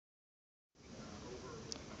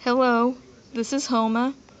Hello, this is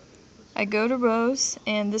Homa. I go to Rose,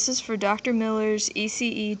 and this is for Dr. Miller's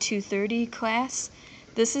ECE 230 class.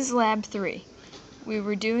 This is Lab 3. We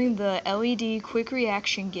were doing the LED quick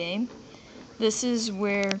reaction game. This is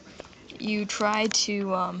where you try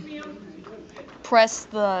to press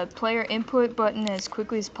the player input button as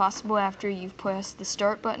quickly as possible after you've pressed the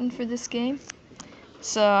start button for this game.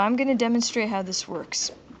 So I'm going to demonstrate how this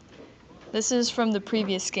works. This is from the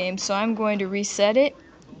previous game, so I'm going to reset it,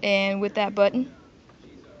 and with that button,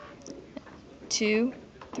 2,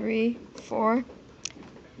 3, 4.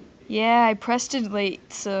 Yeah, I pressed it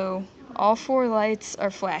late, so all 4 lights are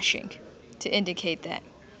flashing to indicate that.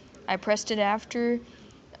 I pressed it after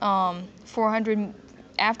 400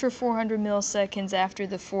 milliseconds after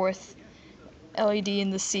the 4th LED in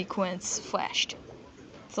the sequence flashed.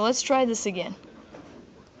 So let's try this again.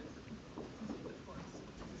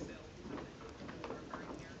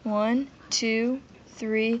 1, 2,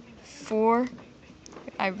 3, 4.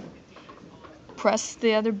 I pressed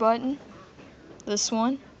the other button, this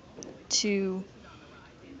one,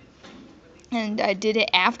 and I did it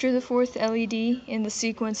after the 4th LED in the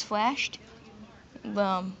sequence flashed,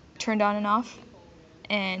 turned on and off,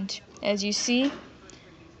 and as you see,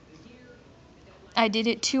 I did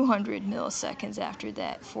it 200 milliseconds after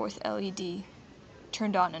that 4th LED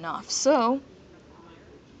turned on and off. So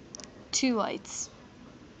 2 lights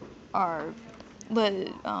are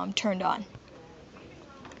turned on.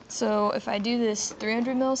 So if I do this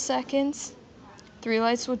 300 milliseconds, 3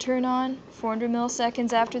 lights will turn on. 400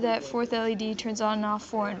 milliseconds after that 4th LED turns on and off,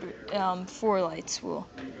 4 lights will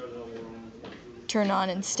turn on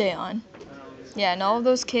and stay on. Yeah, in all of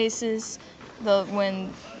those cases, to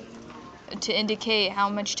indicate how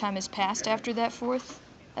much time has passed after that 4th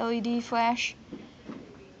LED flash,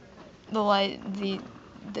 the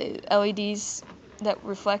LEDs that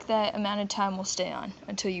reflect that amount of time will stay on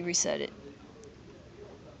until you reset it.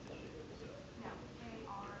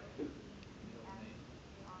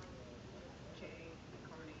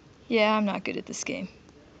 Yeah, I'm not good at this game,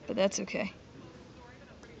 but that's okay.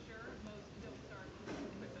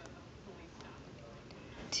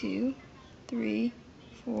 Two, 3,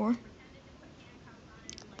 4.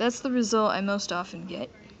 That's the result I most often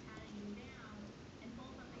get.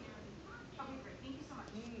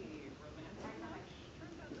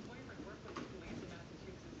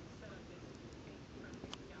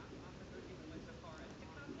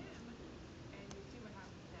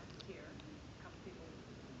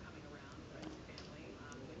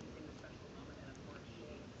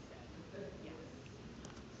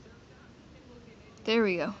 There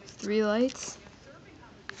we go. 3 lights.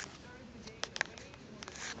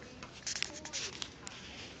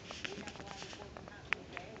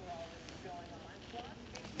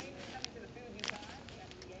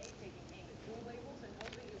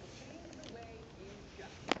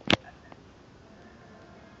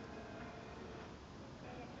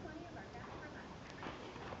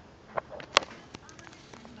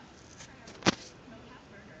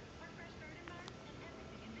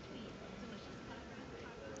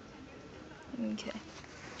 Okay.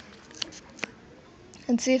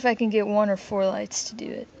 Let's see if I can get 1 or 4 lights to do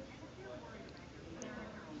it.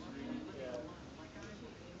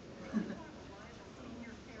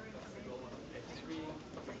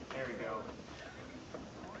 There we go.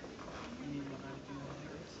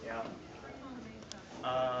 Yeah.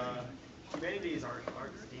 Humanities aren't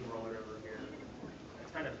steamroller over here.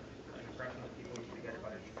 It's kind of an impression that people usually get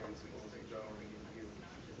about engineering schools. You go and you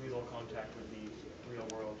lose all contact with the real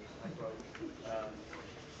world, I quote.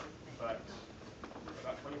 But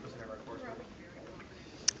about 20% of our coursework.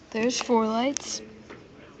 There's 4 lights. And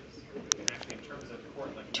actually, in terms of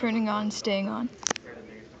Turning on, staying on. they're the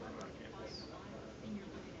biggest number on campus.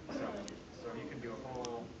 So you can do a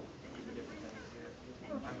whole heap of different things here.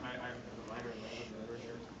 I'm a minor in language over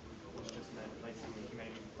here, which just meant like some of the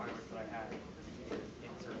humanities requirements that I had in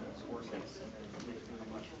certain courses, and then they do a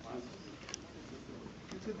bunch of classes.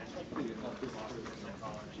 Philosophy,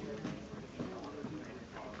 psychology,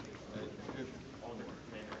 anthropology, all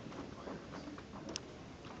different major requirements.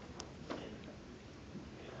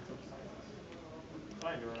 So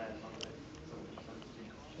I enjoy that as long as some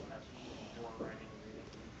students just have more writing and reading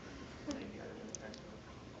than maybe other than textbook.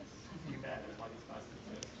 It's too bad that's why these classes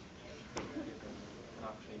exist. Give them an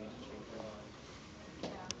opportunity to change their lives.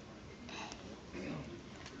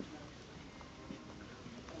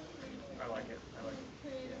 I like it.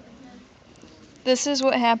 This is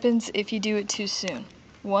what happens if you do it too soon.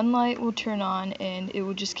 1 light will turn on and it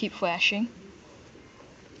will just keep flashing.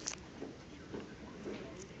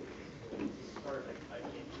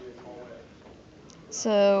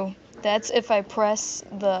 So that's if I press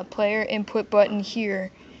the player input button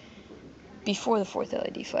here before the fourth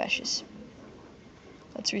LED flashes.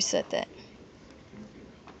 Let's reset that.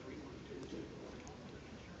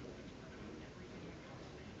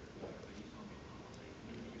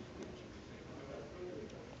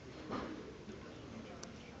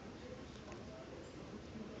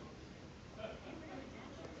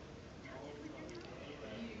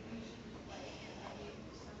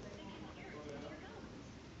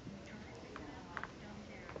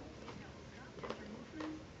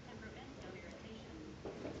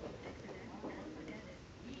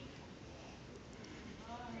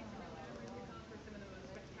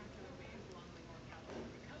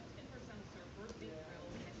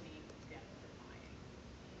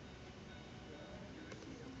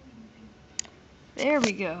 There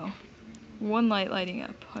we go. One light lighting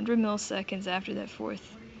up, 100 milliseconds after that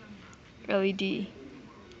fourth LED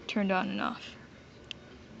turned on and off.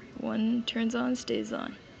 One turns on, stays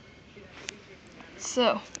on.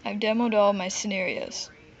 So, I've demoed all my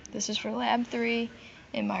scenarios. This is for Lab 3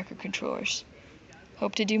 and microcontrollers.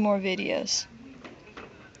 Hope to do more videos.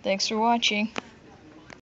 Thanks for watching.